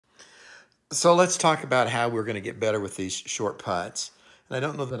So let's talk about how we're going to get better with these short putts. And I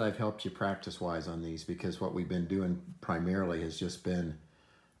don't know that I've helped you practice-wise on these because what we've been doing primarily has just been,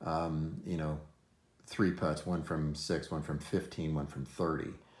 you know, 3 putts, one from 6, one from 15, one from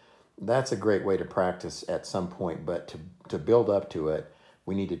 30. That's a great way to practice at some point, but to build up to it,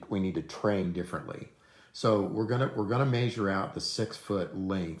 we need to train differently. So we're gonna measure out the 6-foot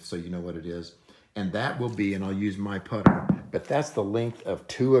length, so you know what it is, and that will be, and I'll use my putter, but that's the length of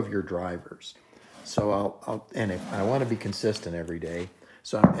 2 of your drivers. So and if I want to be consistent every day,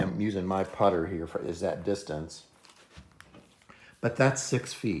 so I'm using my putter here for is that distance, but that's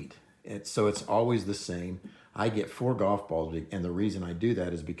 6 feet. So it's always the same. I get 4 golf balls, and the reason I do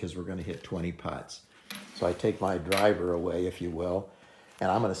that is because we're going to hit 20 putts. So I take my driver away, if you will,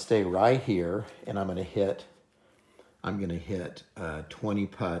 and I'm going to stay right here, and I'm going to hit 20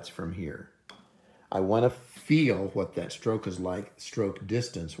 putts from here. I want to feel what that stroke is like, stroke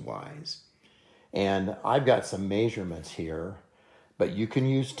distance-wise. And I've got some measurements here, but you can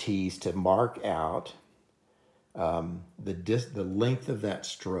use tees to mark out the length of that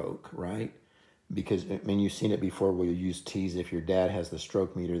stroke, right? Because, I mean, you've seen it before where you use tees. If your dad has the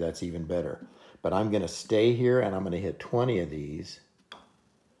stroke meter, that's even better. But I'm going to stay here, and I'm going to hit 20 of these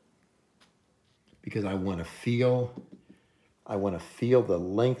because I want to feel the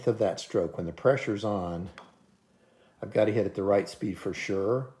length of that stroke. When the pressure's on, I've got to hit at the right speed for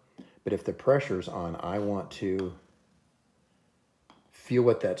sure. But if the pressure's on, I want to feel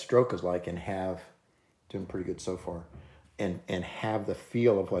what that stroke is like and doing pretty good so far, and have the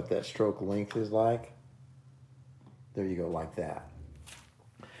feel of what that stroke length is like. There you go, like that.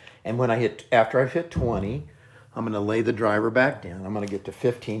 And after I've hit 20, I'm going to lay the driver back down. I'm going to get to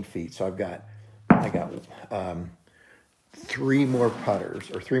 15 feet. So I got 3 more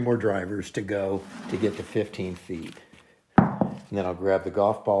putters or 3 more drivers to go to get to 15 feet. And then I'll grab the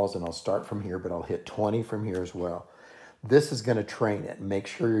golf balls and I'll start from here, but I'll hit 20 from here as well. This is going to train it. Make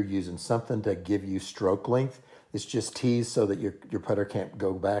sure you're using something to give you stroke length. It's just tees so that your putter can't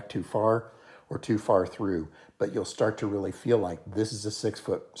go back too far or too far through. But you'll start to really feel like this is a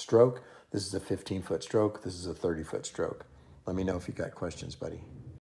 6-foot stroke, this is a 15-foot stroke, this is a 30-foot stroke. Let me know if you got questions, buddy.